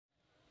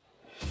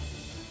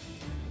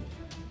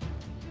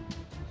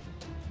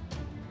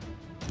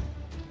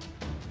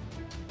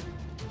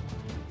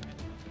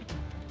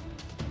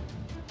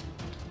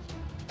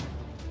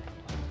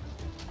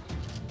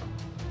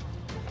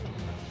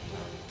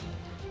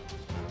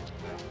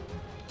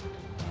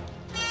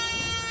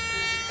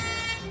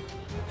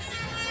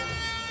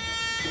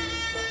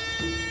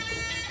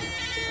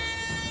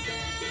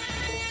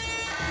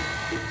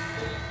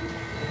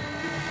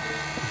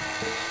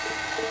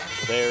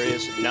There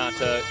is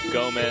Nata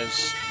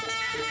Gomes,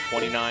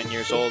 29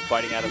 years old,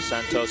 fighting out of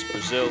Santos,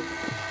 Brazil.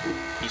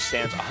 He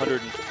stands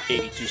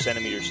 182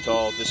 centimeters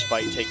tall. This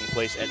fight taking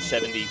place at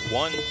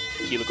 71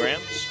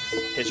 kilograms.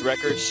 His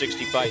record,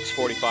 60 fights,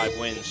 45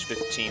 wins,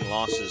 15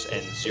 losses,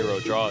 and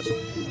 0 draws.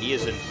 He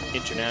is an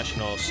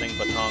international Sing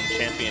Batong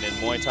champion in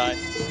Muay Thai.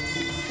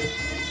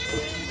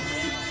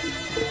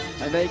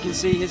 And there you can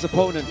see his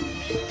opponent,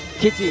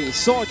 Kitti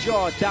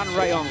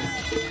Sor.Jor.Danrayong,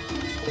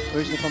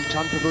 originally from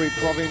Chanthaburi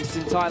province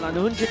in Thailand,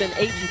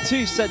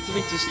 182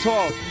 centimeters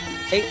tall,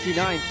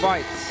 89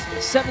 fights,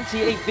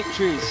 78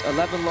 victories,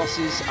 11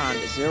 losses, and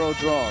 0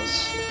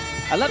 draws.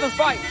 11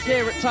 fights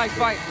here at Thai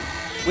Fight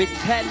with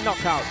 10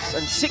 knockouts,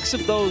 and 6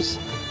 of those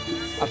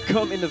have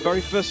come in the very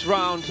first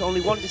round.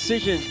 Only one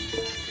decision,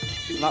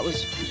 and that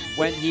was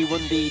when he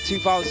won the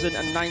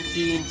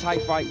 2019 Thai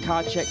Fight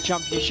Card Check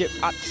Championship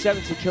at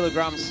 70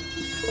 kilograms.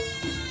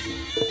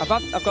 I've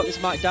got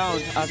this marked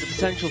down as a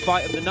potential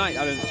fight of the night,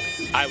 Adam.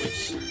 I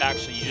was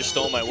actually, you just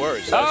stole my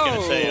words. I was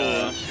going to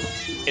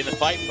say, in the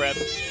fight prep,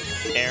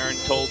 Aaron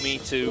told me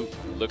to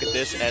look at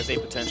this as a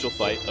potential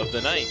fight of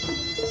the night.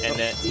 And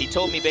that he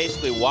told me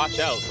basically, watch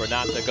out for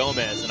Nata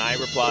Gomes. And I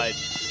replied,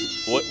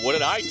 what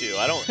did I do?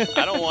 I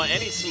don't want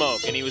any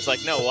smoke. And he was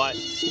like, no, what?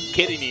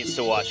 Kitti needs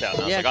to watch out.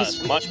 And I was like, oh,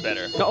 that's much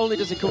better. Not only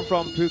does he come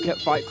from Phuket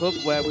Fight Club,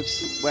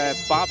 where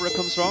Barbara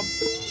comes from,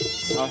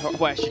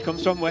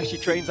 where she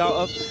trains out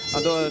of,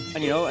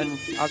 and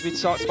as we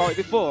talked about it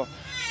before,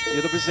 the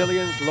other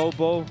Brazilians,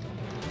 Lobo,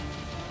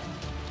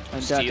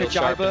 and steel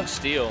sharpens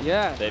steel.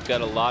 Yeah. They've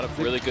got a lot of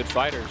really good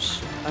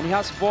fighters. And he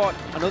has fought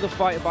another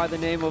fighter by the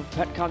name of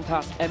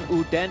Petkantas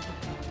M.U. Den,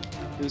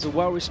 who's a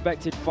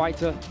well-respected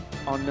fighter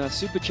on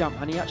Super Champ,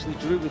 and he actually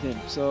drew with him.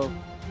 So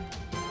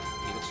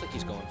he looks like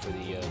he's going for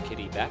the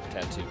Kitti back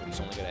tattoo, but he's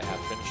only got a half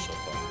finish so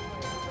far.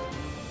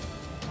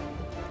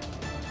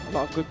 A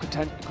lot of good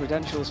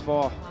credentials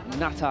for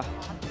Nata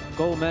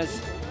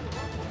Gomes,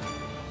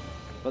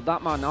 but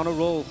that man on a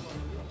roll.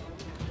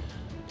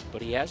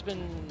 But he has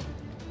been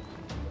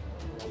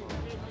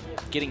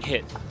getting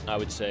hit, I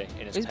would say,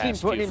 in his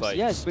past few fights.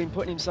 Yeah, he's been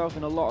putting himself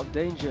in a lot of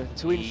danger,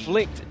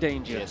 inflict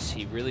danger. Yes,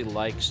 he really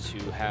likes to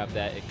have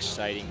that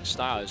exciting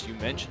style. As you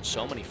mentioned,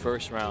 so many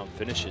first-round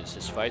finishes.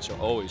 His fights are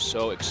always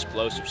so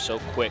explosive, so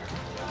quick.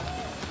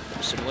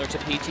 Similar to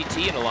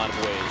PTT in a lot of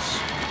ways.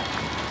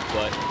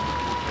 But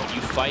when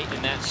you fight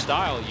in that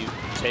style, you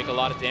take a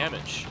lot of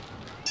damage.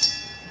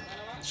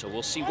 So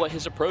we'll see what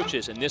his approach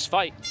is in this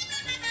fight.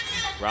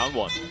 Round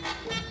 1.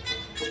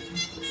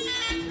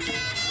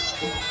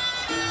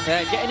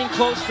 Getting in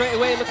close straight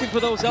away, looking for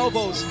those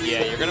elbows.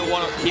 Yeah, you're going to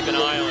want to keep an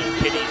eye on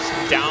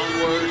Kitti's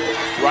downward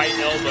right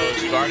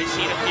elbows. You've already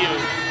seen a few.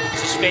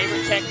 It's his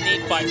favorite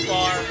technique by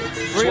far.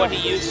 It's what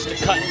he uses to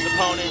cut his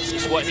opponents.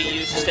 It's what he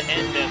uses to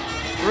end them.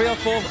 3 or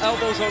 4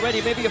 elbows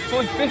already, maybe a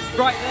 5th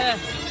right there.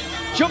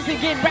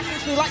 Jumping in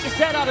recklessly, like you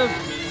said, Adam.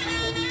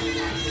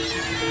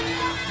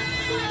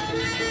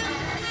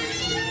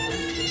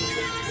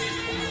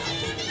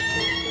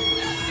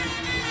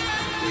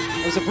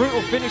 It was a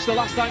brutal finish the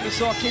last time we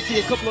saw Kitti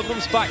a couple of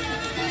months back.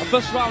 A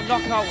first round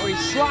knockout where he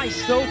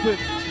sliced open.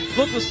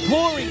 Blood was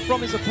pouring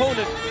from his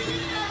opponent.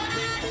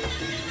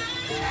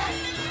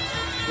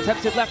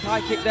 Attempted left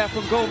high kick there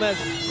from Gomes,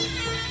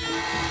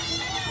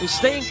 who's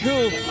staying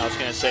cool. I was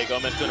going to say,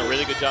 Gomes doing a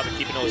really good job of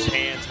keeping those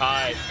hands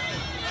high,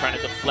 trying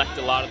to deflect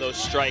a lot of those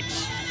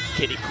strikes.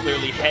 Kitti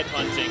clearly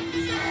headhunting.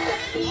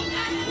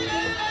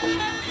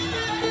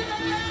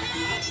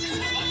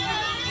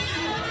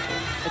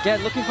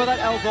 Again, looking for that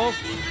elbow.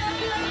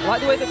 I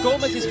like the way that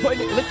Gomes is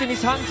lifting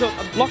his hands up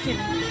and blocking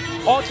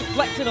or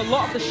deflecting a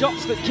lot of the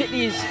shots that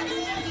Kitti is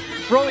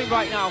throwing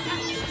right now.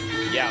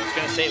 Yeah, I was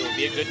going to say, it would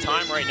be a good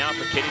time right now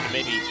for Kitti to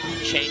maybe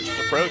change his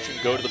approach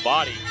and go to the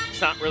body.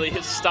 It's not really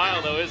his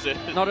style, though, is it?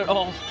 Not at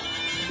all.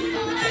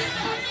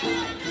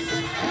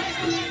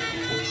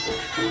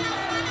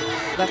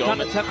 Left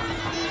hand attempt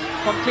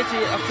from Kitti.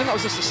 I think that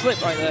was just a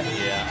slip right there.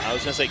 Yeah, I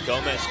was going to say,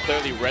 Gomes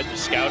clearly read the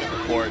scouting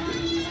report.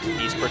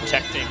 He's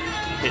protecting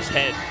his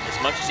head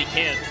as much as he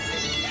can.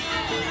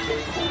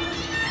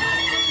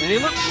 And he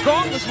looks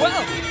strong as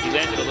well. He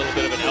landed a little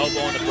bit of an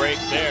elbow on the break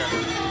there.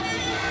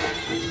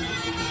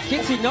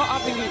 Kitti not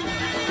having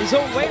his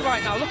own way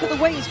right now. Look at the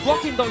way he's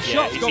blocking those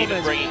shots, he's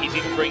even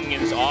bringing in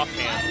his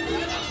offhand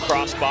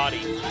cross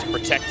body to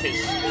protect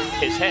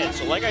his head.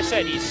 So like I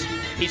said,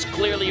 he's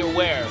clearly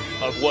aware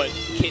of what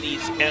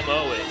Kitti's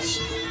MO is.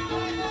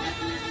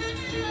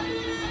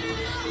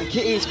 And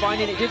Kitti is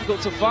finding it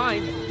difficult to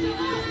find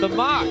the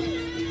mark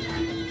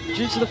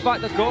due to the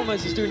fact that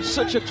Gomes is doing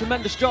such a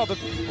tremendous job of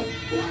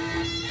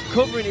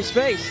covering his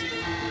face.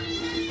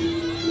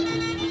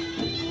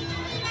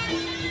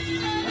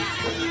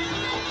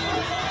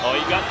 Oh,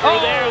 he got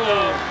through there,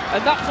 though.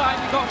 And that time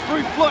he got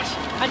through flush,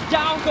 and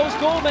down goes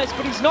Gomes,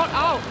 but he's not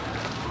out.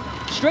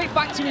 Straight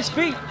back to his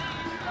feet.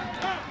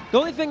 The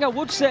only thing I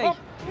would say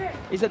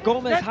is that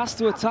Gomes has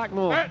to attack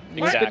more.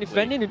 Exactly. He's been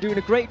defending and doing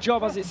a great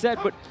job, as it said,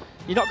 but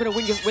you're not going to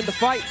win the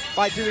fight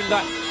by doing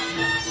that.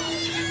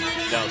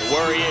 No, the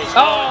worry is,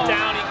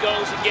 down he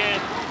goes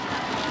again.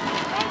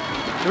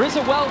 There is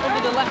a welt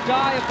under the left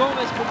eye of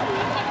Gomes.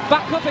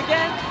 Back up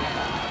again.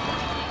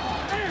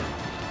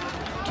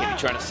 Kitti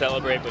trying to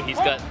celebrate, but he's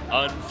got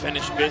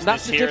unfinished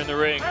business here in the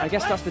ring. I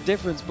guess that's the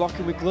difference,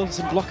 blocking with gloves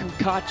and blocking with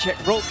card check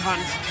rope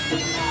hands.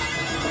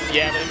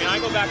 Yeah, but I mean, I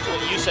go back to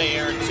what you say,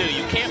 Aaron, too.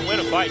 You can't win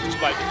a fight just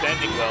by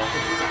defending well.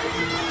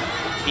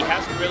 He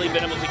hasn't really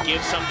been able to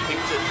give something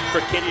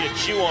for Kitti to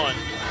chew on.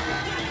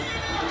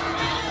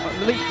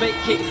 Elite make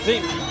Kitti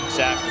think.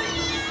 Exactly.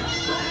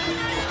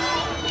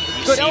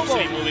 He Good seems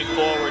elbow. to be moving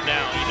forward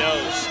now. He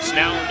knows it's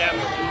now or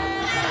never.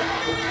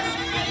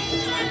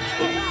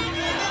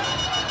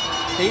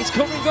 He's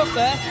coming up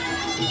there.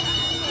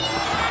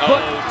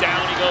 Oh,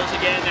 down he goes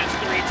again. That's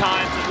 3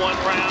 times in 1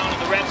 round.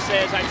 And the ref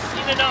says, I've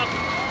seen enough.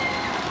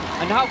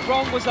 And how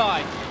wrong was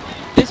I?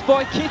 This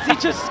boy Kitti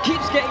just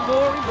keeps getting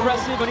more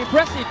impressive and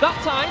impressive. That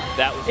time,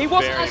 that was it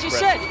wasn't, as you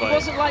said, it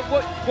wasn't like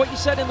what you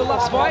said in the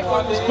last fight,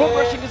 where he was bum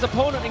rushing his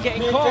opponent and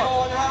getting caught.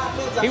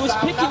 He was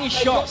picking his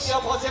shots,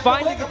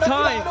 finding the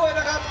time,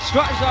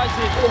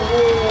 strategizing.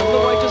 And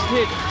look what he just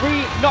did.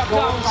 3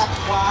 knockdowns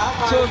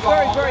to a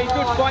very, very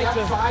good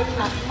fighter.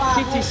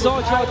 Kitti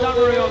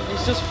Sor.Jor.Danrayong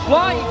is just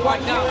flying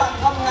right now.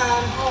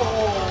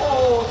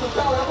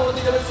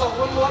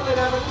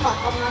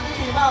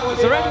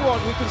 Is there anyone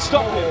who can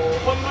stop him?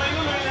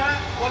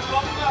 วัน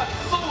ล้มก็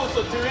สู้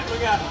สุดชีวิตเหมือ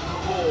นกัน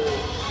โอ้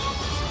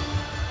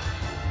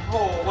โห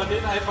วันนี้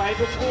ไทยไฟ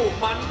ทุกคู่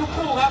มันทุก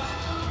คู่ครับ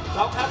เร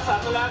าคัดสรร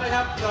มาแล้วนะค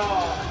รับก็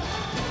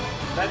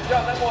เป็นยอ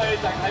ดนักมวย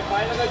จากไทยไฟ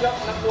แล้วก็ยอด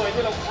นักมวย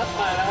ที่เราคัด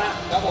มานะฮะ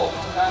ครับผม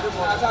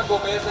นาตาโก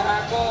เมสนะฮะ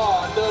ก็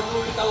เดิน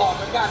ลุยตลอดเ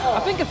หมือนกัน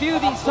I think a few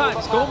of these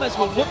times Gomes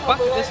will look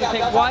back at this and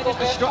think, why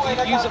didn't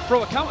he use it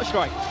through a counter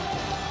strike?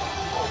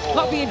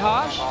 Not being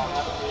harsh.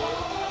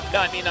 No,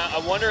 I mean, I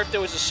wonder if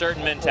there was a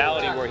certain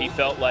mentality where he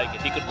felt like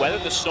if he could weather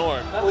the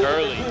storm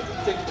early,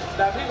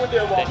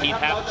 that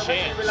he'd have a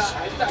chance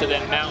to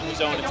then mount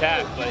his own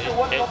attack, but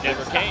it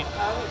never came.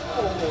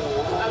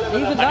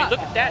 Even I mean,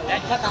 look at that.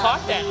 He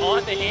caught that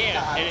on the hand,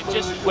 and it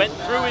just went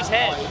through his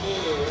head.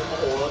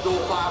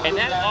 And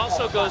that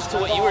also goes to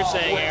what you were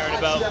saying, Aaron,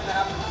 about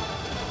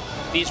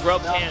these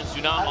roped hands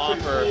do not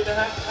offer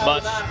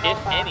much, if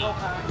any,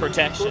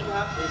 protection.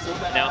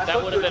 Now, if that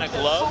would have been a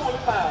glove,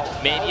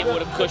 maybe it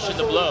would have cushioned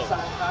the blow.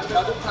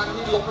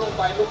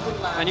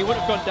 And he would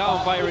have gone down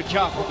via a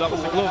jab if that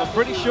was the glove. I'm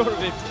pretty sure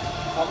of it.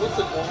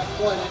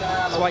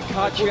 That's why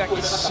card check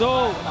is so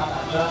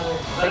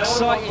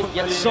exciting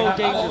yet so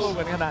dangerous.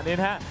 ขนาดนี้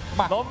นะฮะ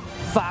ล้ม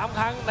3 ค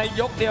รั้งใน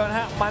ยกเดียวนะ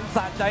ฮะมันส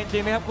ะใจจริ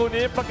งนะครับคู่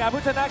นี้ประกาศ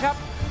ผู้ชนะครับ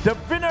The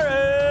winner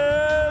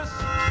is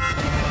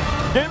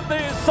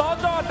Kitti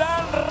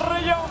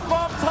Sor.Danrayong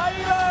from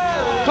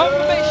Thailand.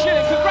 Confirmation,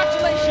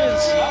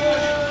 congratulations.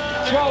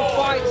 12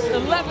 fights,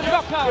 11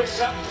 knockouts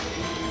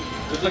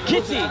for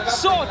Kitti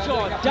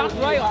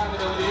Sor.Jor.Danrayong.